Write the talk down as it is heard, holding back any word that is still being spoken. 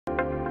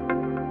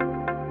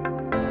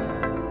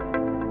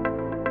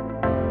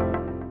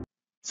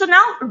So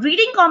now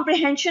reading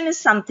comprehension is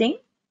something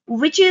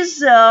which is,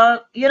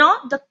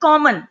 the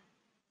common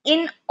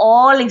in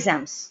all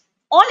exams.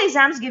 All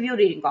exams give you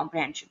reading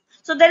comprehension.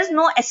 So there is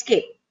no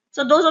escape.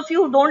 So those of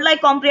you who don't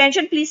like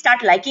comprehension, please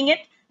start liking it,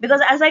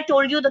 because as I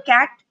told you, the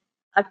CAT,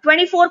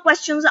 24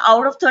 questions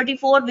out of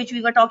 34, which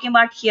we were talking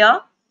about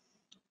here,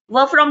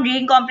 were from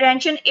reading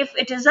comprehension. If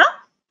it is a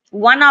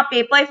 1 hour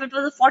paper, if it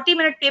was a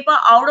 40-minute paper,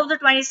 out of the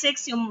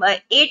 26,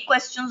 8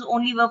 questions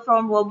only were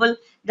from verbal.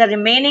 The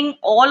remaining,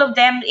 all of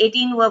them,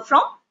 18, were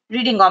from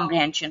reading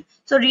comprehension.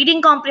 So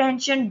reading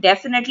comprehension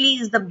definitely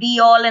is the be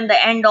all and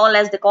the end all,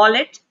 as they call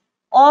it,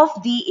 of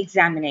the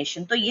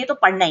examination. तो ये तो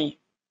पढ़ना ही है.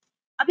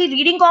 अभी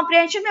reading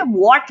comprehension में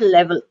what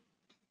level?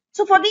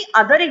 So for the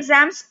other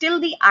exams till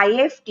the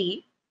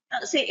IFT,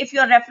 say if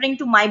you're referring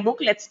to my book,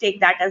 let's take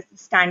that as the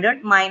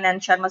standard, mine and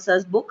Sharma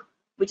sir's book,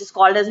 which is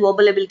called as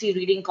Verbal Ability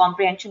Reading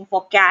Comprehension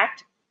for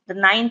CAT. The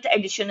 9th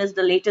edition is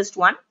the latest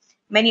one.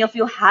 Many of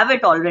you have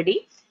it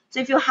already. So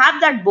if you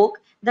have that book,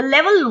 the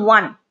level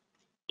 1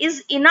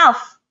 is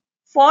enough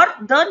for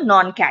the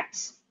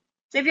non-CATs.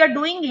 So if you're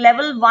doing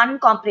level 1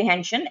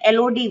 comprehension,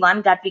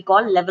 LOD1, that we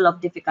call level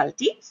of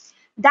difficulty,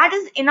 that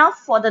is enough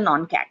for the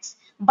non-CATs.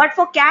 But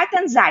for CAT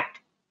and ZAT,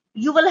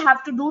 you will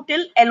have to do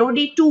till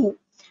LOD2,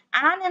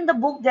 and in the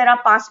book there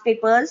are past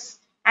papers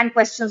and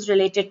questions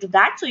related to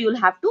that, so you'll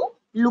have to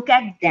look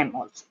at them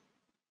also.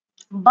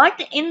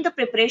 But in the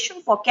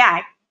preparation for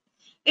CAT,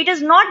 it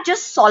is not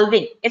just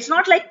solving. It's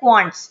not like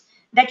quants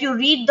that you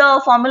read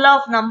the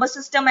formula of number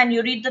system and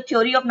you read the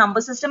theory of number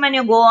system and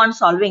you go on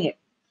solving it.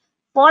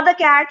 For the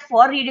CAT,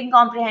 for reading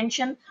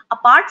comprehension,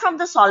 apart from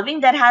the solving,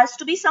 there has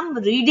to be some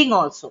reading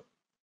also.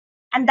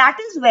 And that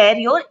is where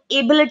your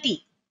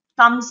ability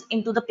comes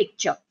into the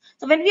picture.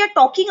 So when we are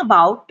talking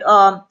about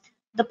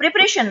the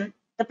preparation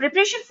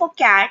for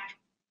CAT,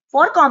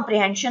 for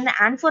comprehension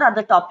and for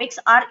other topics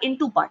are in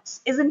two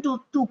parts.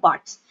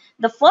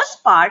 The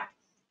first part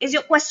is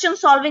your question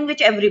solving,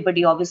 which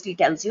everybody obviously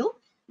tells you.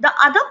 The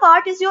other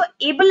part is your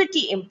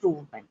ability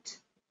improvement.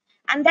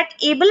 And that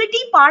ability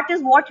part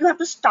is what you have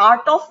to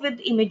start off with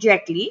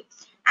immediately.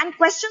 And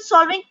question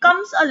solving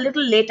comes a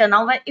little later.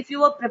 Now, if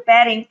you were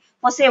preparing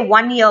for say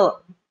 1 year,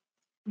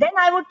 then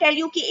I would tell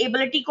you ki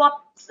ability ko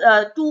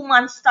 2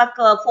 months tak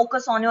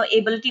focus on your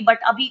ability, but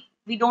abhi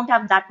we don't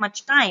have that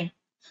much time.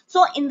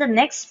 So in the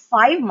next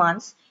 5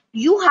 months,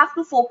 you have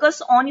to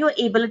focus on your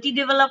ability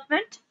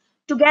development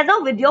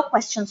together with your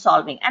question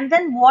solving. And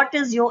then what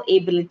is your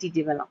ability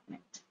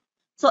development?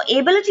 So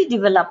ability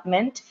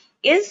development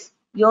is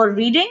your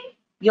reading,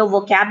 your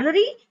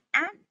vocabulary,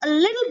 and a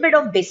little bit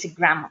of basic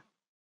grammar,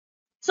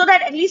 so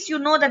that at least you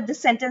know that this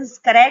sentence is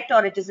correct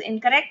or it is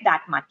incorrect,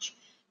 that much.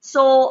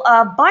 So,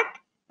 but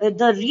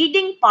the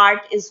reading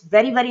part is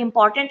very, very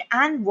important,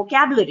 and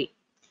vocabulary.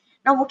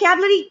 Now,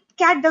 vocabulary,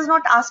 CAT does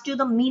not ask you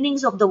the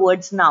meanings of the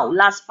words now,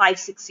 last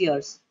 5-6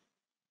 years.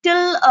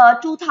 Till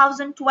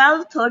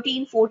 2012,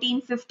 13,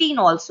 14, 15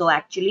 also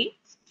actually,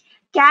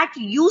 CAT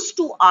used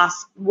to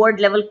ask word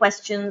level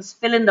questions,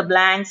 fill in the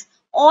blanks,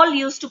 all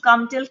used to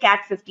come till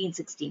CAT 15,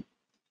 16.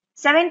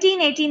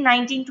 17, 18,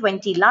 19,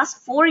 20, last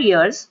 4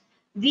 years,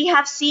 we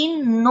have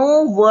seen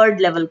no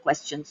word level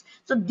questions.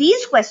 So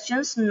these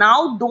questions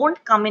now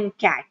don't come in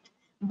CAT,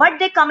 but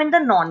they come in the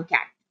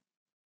non-CAT.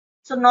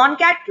 So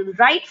non-CAT,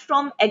 right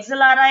from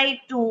XLRI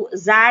to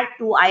ZAT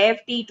to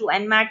IFT to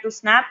NMAT to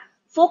SNAP,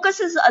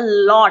 focuses a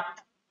lot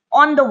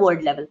on the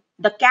word level.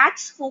 The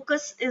CAT's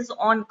focus is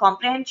on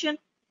comprehension.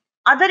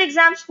 Other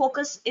exams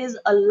focus is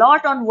a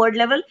lot on word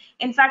level.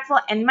 In fact, for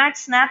NMAT,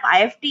 SNAP,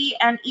 IFT,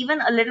 and even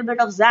a little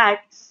bit of ZAT,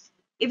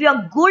 if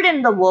you're good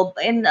in the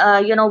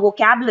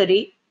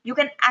vocabulary, you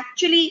can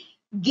actually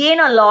gain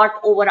a lot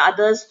over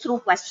others through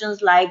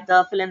questions like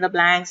the fill in the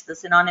blanks, the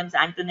synonyms,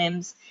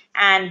 antonyms,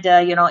 and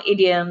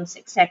idioms,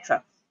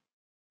 etc.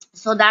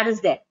 So that is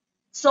there.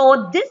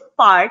 So this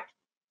part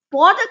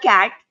for the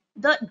CAT,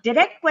 the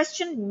direct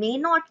question may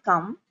not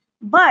come,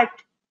 but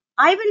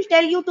I will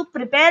tell you to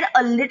prepare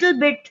a little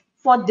bit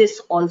for this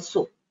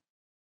also.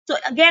 So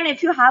again,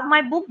 if you have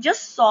my book,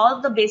 just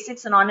solve the basic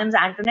synonyms,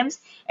 antonyms,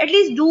 at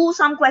least do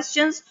some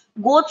questions,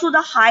 go through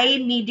the high,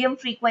 medium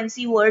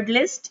frequency word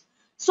list,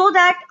 so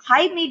that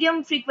high,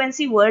 medium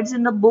frequency words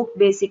in the book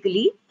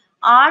basically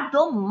are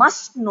the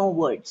must know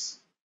words.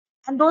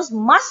 And those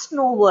must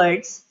know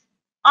words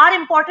are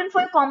important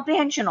for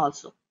comprehension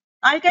also.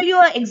 I'll tell you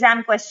an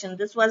exam question.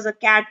 This was a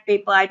CAT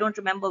paper. I don't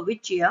remember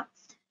which year,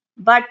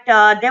 but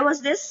there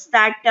was this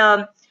that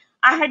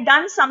I had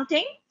done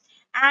something,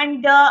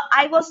 and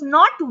I was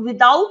not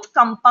without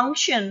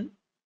compunction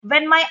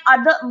when my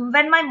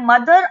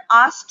mother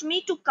asked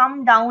me to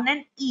come down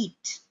and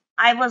eat.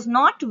 I was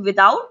not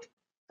without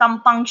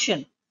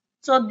compunction.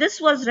 So this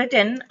was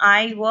written,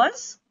 I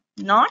was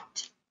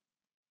not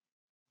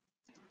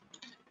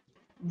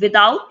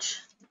without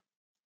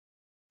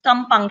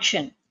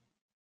compunction.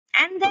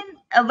 And then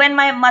when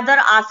my mother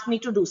asked me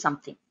to do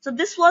something. So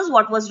this was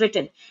what was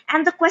written.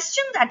 And the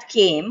question that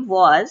came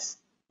was,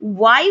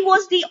 why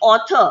was the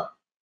author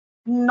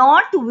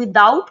not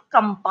without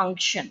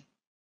compunction?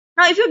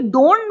 Now, if you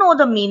don't know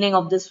the meaning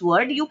of this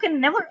word, you can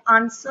never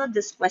answer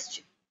this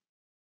question,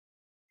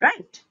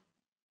 right?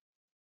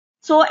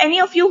 So,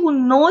 any of you who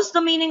knows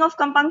the meaning of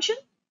compunction?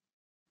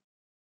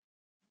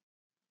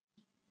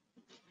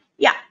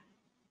 Yeah.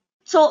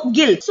 So,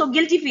 guilt. So,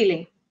 guilty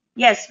feeling.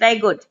 Yes, very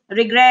good.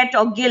 Regret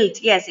or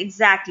guilt. Yes,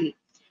 exactly.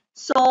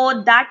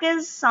 So, that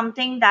is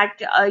something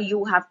that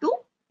you have to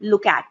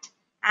look at.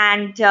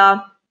 And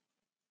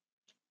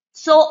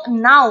so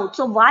now,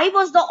 so why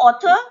was the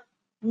author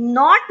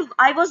not,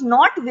 I was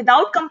not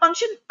without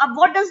compunction?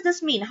 What does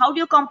this mean? How do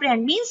you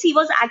comprehend? Means he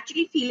was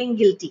actually feeling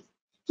guilty.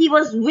 He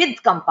was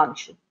with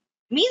compunction.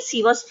 Means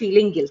he was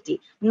feeling guilty.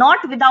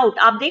 Not without.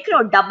 आप देख रहे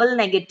हो double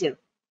negative.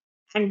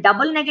 And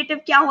double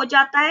negative क्या हो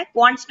जाता है?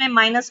 Quants में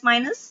minus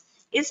minus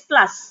is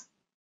plus.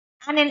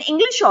 And in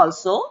English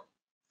also,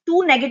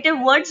 two negative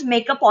words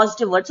make a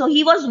positive word. So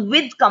he was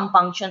with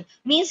compunction.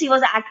 Means he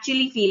was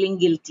actually feeling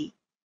guilty.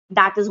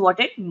 That is what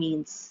it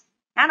means.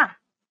 है ना?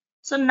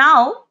 So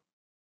now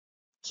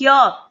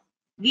here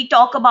we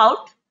talk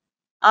about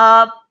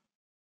uh,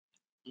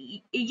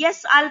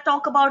 yes, I'll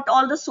talk about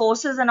all the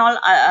sources and all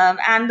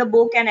and the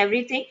book and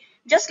everything.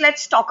 Just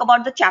let's talk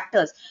about the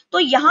chapters. So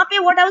यहाँ पे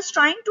what I was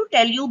trying to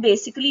tell you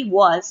basically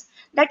was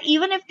that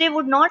even if they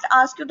would not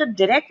ask you the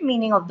direct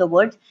meaning of the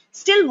words,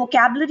 still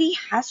vocabulary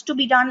has to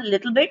be done a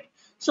little bit.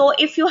 So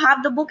if you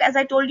have the book, as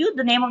I told you,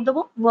 the name of the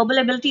book, Verbal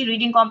Ability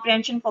Reading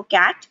Comprehension for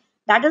Cat,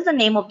 that is the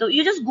name of the,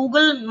 you just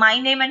Google my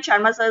name and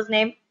Sharma sir's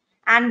name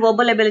and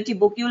Verbal Ability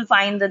book, you will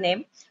find the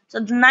name. So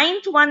the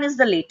 9th one is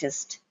the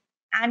latest.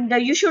 And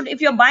you should, if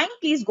you're buying,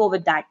 please go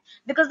with that,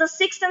 because the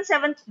 6th and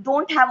 7th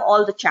don't have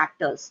all the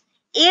chapters.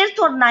 8th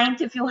or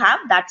 9th, if you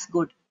have, that's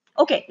good.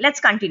 Okay, let's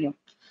continue.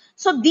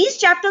 So these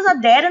chapters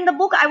are there in the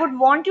book. I would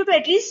want you to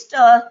at least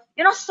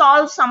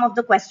solve some of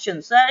the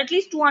questions, at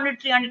least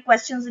 200-300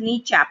 questions in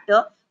each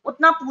chapter.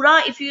 Utna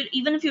pura, if you,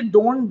 even if you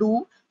don't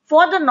do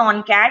for the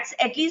non-cats,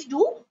 at least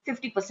do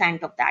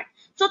 50% of that.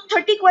 So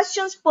 30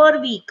 questions per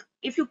week.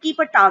 If you keep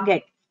a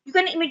target, you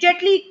can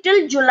immediately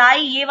till July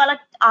ये वाला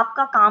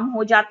आपका काम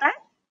हो जाता है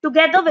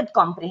together with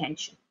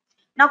comprehension.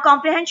 Now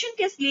comprehension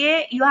के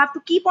लिए you have to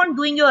keep on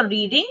doing your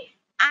reading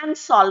and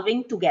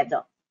solving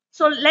together.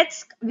 So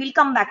we'll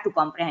come back to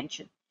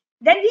comprehension.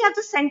 Then we have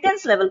the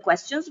sentence level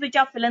questions, which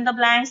are fill in the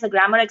blanks, the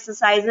grammar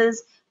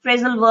exercises,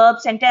 phrasal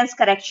verbs, sentence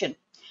correction.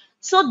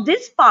 So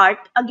this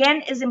part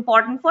again is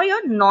important for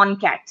your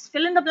non-cats.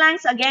 Fill in the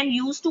blanks again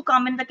used to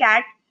come in the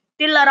cat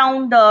till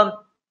around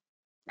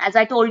as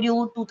I told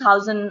you,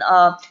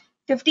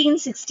 2015,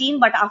 16,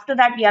 but after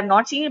that we have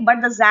not seen it,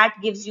 but the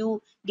ZAT gives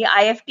you, the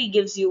IFT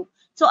gives you.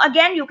 So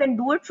again, you can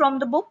do it from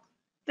the book.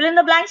 Fill in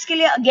the blanks ke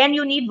liye, again,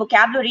 you need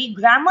vocabulary.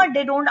 Grammar,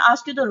 they don't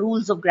ask you the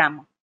rules of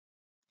grammar,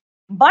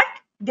 but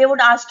they would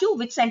ask you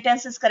which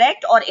sentence is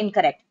correct or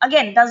incorrect.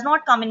 Again, does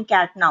not come in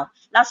CAT now.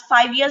 Last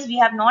 5 years, we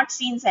have not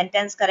seen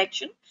sentence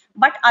correction,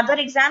 but other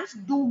exams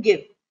do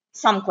give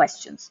some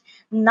questions.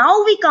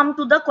 Now we come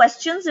to the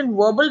questions in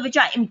verbal, which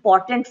are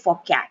important for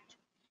CAT.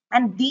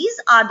 And these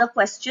are the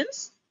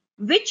questions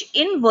which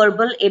in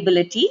verbal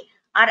ability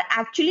are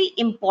actually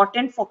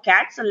important for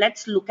CAT. So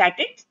let's look at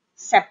it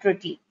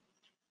separately.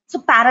 So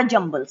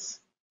parajumbles.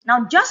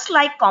 Now, just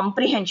like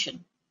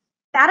comprehension,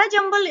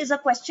 parajumble is a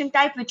question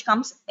type which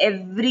comes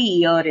every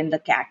year in the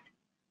CAT.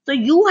 So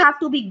you have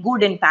to be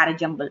good in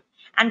parajumble.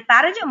 And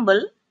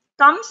parajumble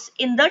comes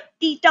in the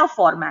theta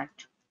format.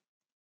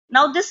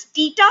 Now, this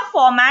theta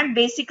format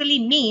basically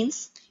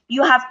means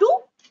you have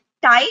to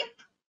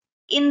type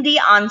in the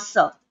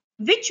answer,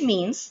 which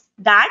means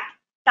that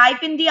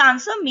type in the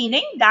answer,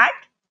 meaning that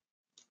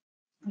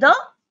the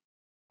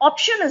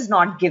option is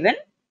not given.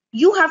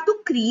 You have to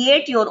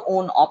create your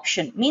own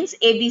option, means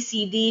A, B,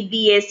 C, D,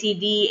 B, A, C,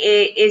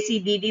 D, A, C,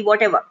 B, D,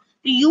 whatever.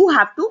 You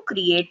have to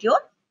create your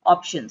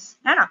options.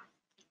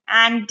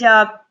 And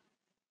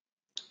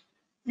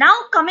now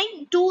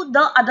coming to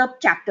the other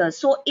chapters.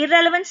 So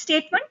irrelevant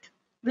statement,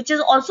 which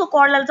is also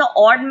called as the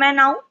odd man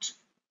out.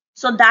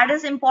 So that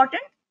is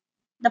important.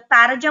 The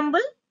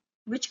parajumble,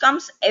 which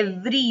comes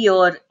every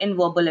year in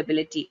verbal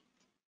ability.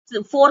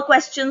 So 4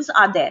 questions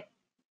are there,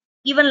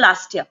 even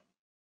last year.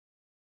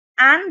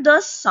 And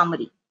the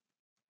summary.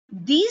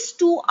 These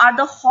two are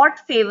the hot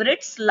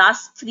favorites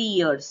last 3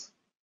 years.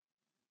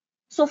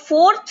 So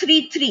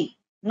 433.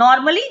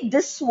 Normally,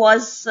 this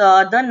was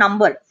the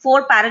number.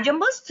 4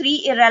 parajumbles,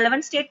 3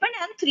 irrelevant statement,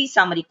 and 3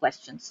 summary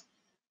questions.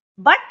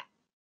 But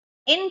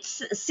in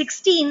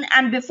 16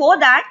 and before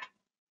that,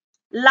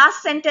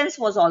 last sentence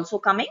was also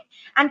coming,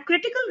 and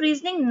critical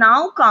reasoning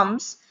now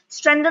comes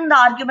strengthen the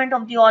argument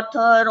of the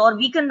author or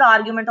weaken the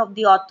argument of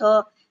the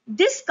author.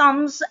 This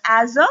comes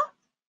as a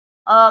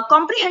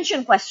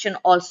comprehension question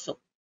also.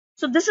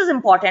 So this is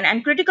important,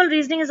 and critical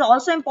reasoning is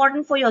also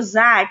important for your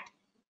ZAT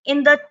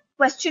in the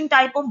question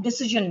type of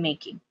decision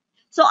making.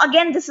 So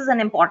again, this is an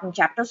important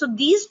chapter. So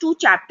these 2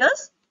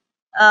 chapters,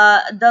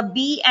 the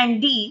B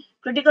and D,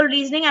 critical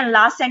reasoning and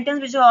last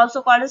sentence, which are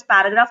also called as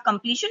paragraph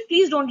completion,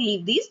 please don't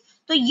leave these.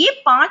 तो ये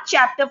 5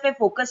 chapter पे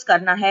focus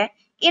करना है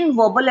in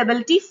verbal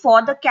ability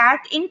for the cat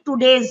in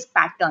today's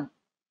pattern.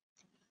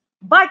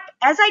 But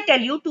as I tell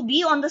you, to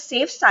be on the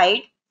safe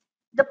side,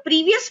 the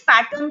previous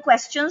pattern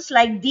questions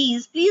like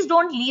these, please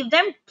don't leave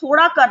them.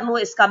 Thoda kar lo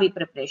iska bhi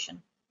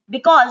preparation.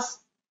 Because,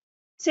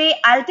 say,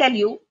 I'll tell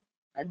you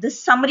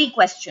this summary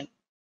question.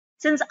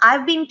 Since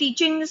I've been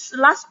teaching this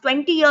last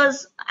 20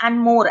 years and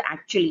more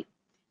actually.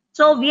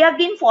 So we have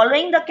been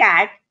following the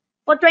CAT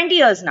for 20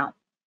 years now.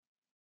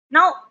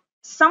 Now,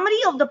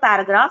 summary of the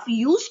paragraph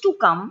used to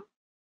come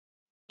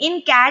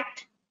in CAT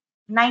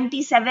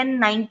 97,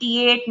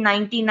 98,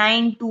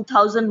 99,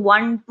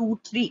 2001, 2,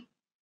 3.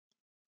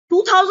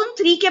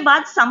 2003 के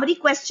बाद summary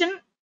question,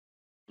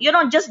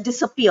 just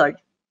disappeared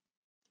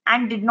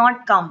and did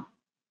not come.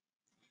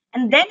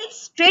 And then it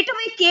straight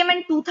away came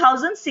in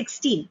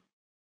 2016.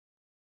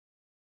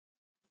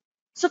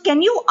 So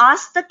can you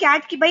ask the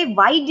CAT ki bhai,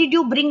 why did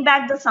you bring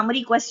back the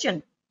summary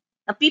question?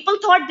 Now, people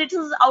thought this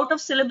is out of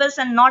syllabus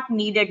and not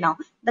needed now.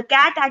 The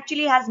CAT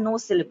actually has no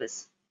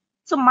syllabus.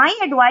 So my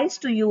advice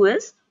to you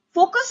is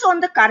focus on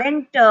the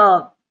current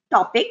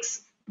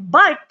topics,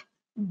 but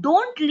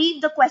don't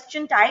leave the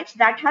question types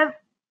that have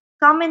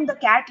come in the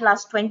CAT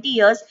last 20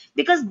 years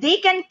because they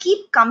can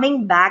keep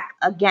coming back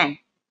again.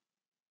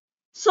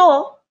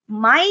 So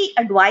my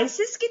advice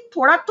is ki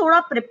thoda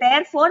thoda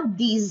prepare for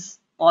these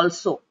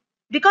also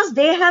because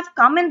they have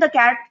come in the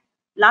CAT.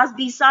 Last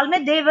 20 saal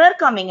mein they were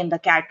coming in the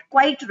CAT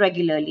quite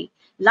regularly.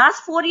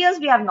 Last 4 years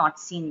we have not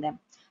seen them.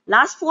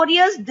 Last 4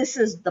 years this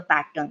is the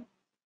pattern.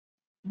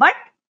 But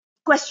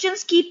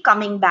questions keep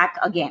coming back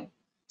again.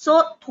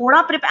 So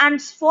thoda prepare,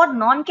 and for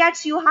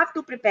non-CATs you have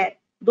to prepare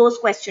those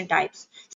question types.